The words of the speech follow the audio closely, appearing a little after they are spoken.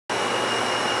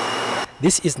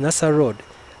This is Nasa Road,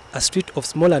 a street of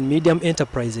small and medium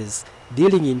enterprises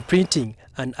dealing in printing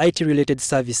and IT-related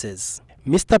services.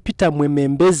 Mr. Peter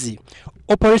Mwemembezi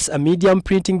operates a medium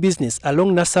printing business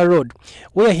along Nasa Road,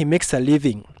 where he makes a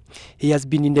living. He has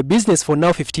been in the business for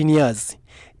now 15 years.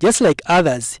 Just like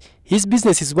others, his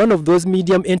business is one of those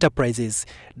medium enterprises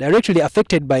directly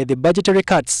affected by the budgetary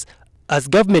cuts as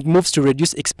government moves to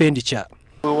reduce expenditure.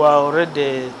 We were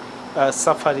already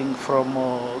suffering from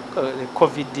the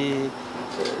COVID,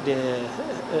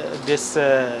 this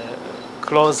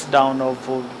close down of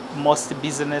most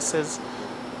businesses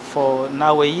for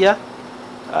now a year,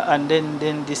 and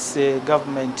then this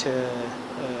government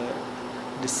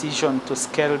decision to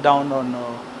scale down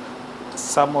on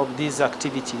some of these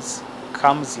activities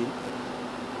comes in.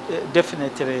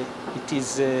 Definitely, it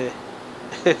is it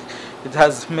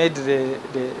has made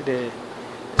the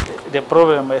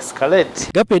problem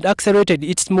escalate. Government accelerated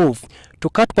its move to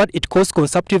cut what it calls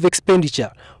consumptive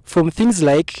expenditure from things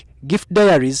like gift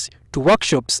diaries to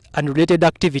workshops and related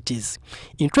activities.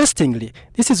 Interestingly,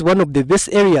 this is one of the best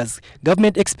areas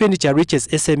government expenditure reaches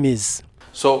SMEs.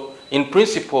 So, in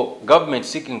principle, government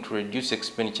seeking to reduce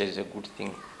expenditure is a good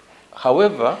thing.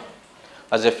 However,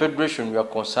 as a federation, we are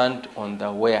concerned on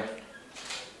the where.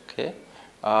 Okay?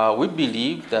 We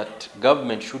believe that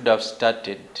government should have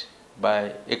started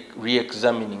by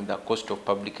re-examining the cost of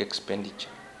public expenditure.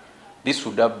 This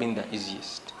would have been the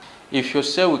easiest. If you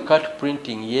say we cut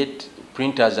printing, yet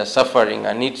printers are suffering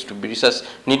and need to be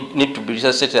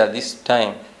resuscitated at this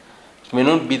time, it may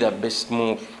not be the best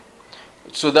move.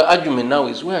 So the argument now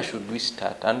is, where should we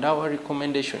start? And our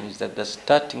recommendation is that the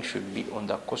starting should be on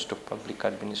the cost of public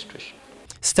administration.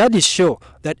 Studies show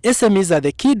that SMEs are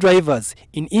the key drivers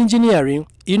in engineering,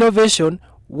 innovation,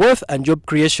 wealth and job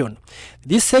creation.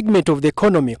 This segment of the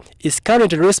economy is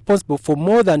currently responsible for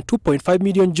more than 2.5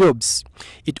 million jobs.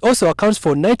 It also accounts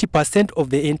for 90% of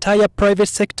the entire private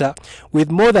sector,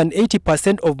 with more than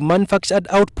 80% of manufactured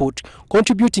output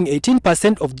contributing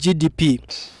 18% of GDP.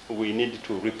 We need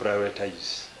to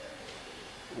reprioritize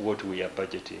what we are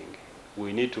budgeting.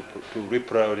 We need to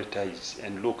reprioritize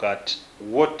and look at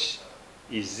what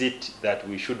is it that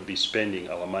we should be spending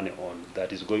our money on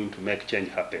that is going to make change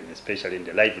happen, especially in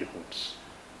the livelihoods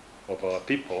of our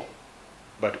people,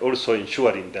 but also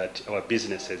ensuring that our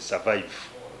businesses survive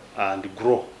and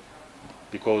grow,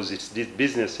 because it's these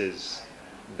businesses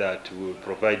that will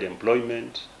provide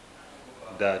employment,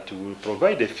 that will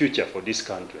provide a future for this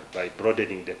country by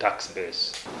broadening the tax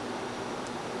base.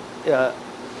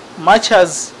 Much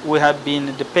as we have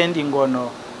been depending on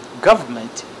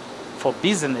government for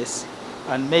business,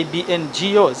 and maybe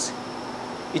NGOs,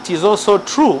 it is also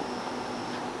true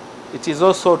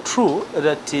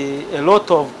that a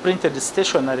lot of printed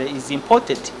stationery is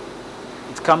imported.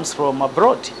 It comes from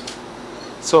abroad.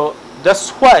 So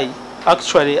that's why,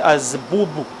 actually, as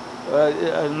BUBU,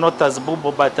 not as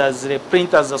BUBU, but as the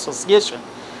Printers Association,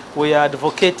 we are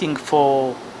advocating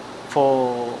for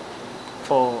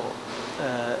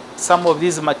some of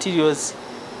these materials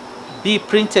be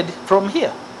printed from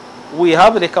here. We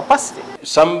have the capacity.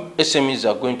 Some SMEs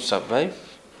are going to survive,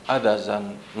 others are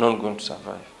not going to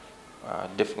survive,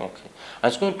 definitely. And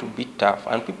it's going to be tough,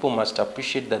 and people must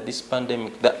appreciate that this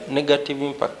pandemic, the negative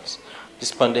impacts,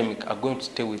 this pandemic are going to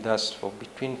stay with us for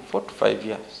between 4 to 5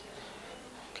 years.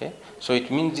 Okay? So it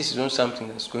means this is not something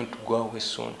that's going to go away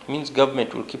soon. It means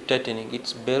government will keep tightening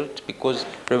its belt because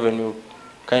revenue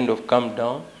kind of come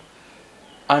down.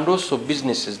 And also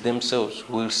businesses themselves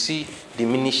will see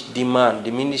diminished demand,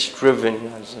 diminished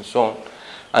revenues and so on.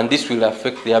 And this will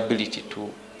affect their ability to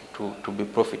be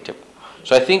profitable.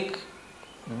 So I think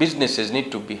businesses need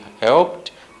to be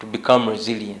helped to become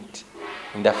resilient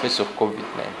in the face of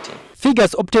COVID-19.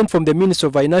 Figures obtained from the Ministry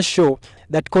of Finance show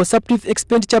that consumptive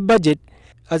expenditure budget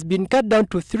has been cut down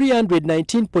to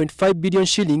 319.5 billion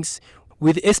shillings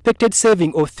with expected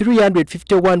saving of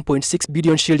 351.6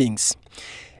 billion shillings.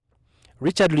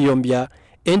 Richard Luyombya,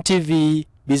 NTV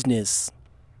Business.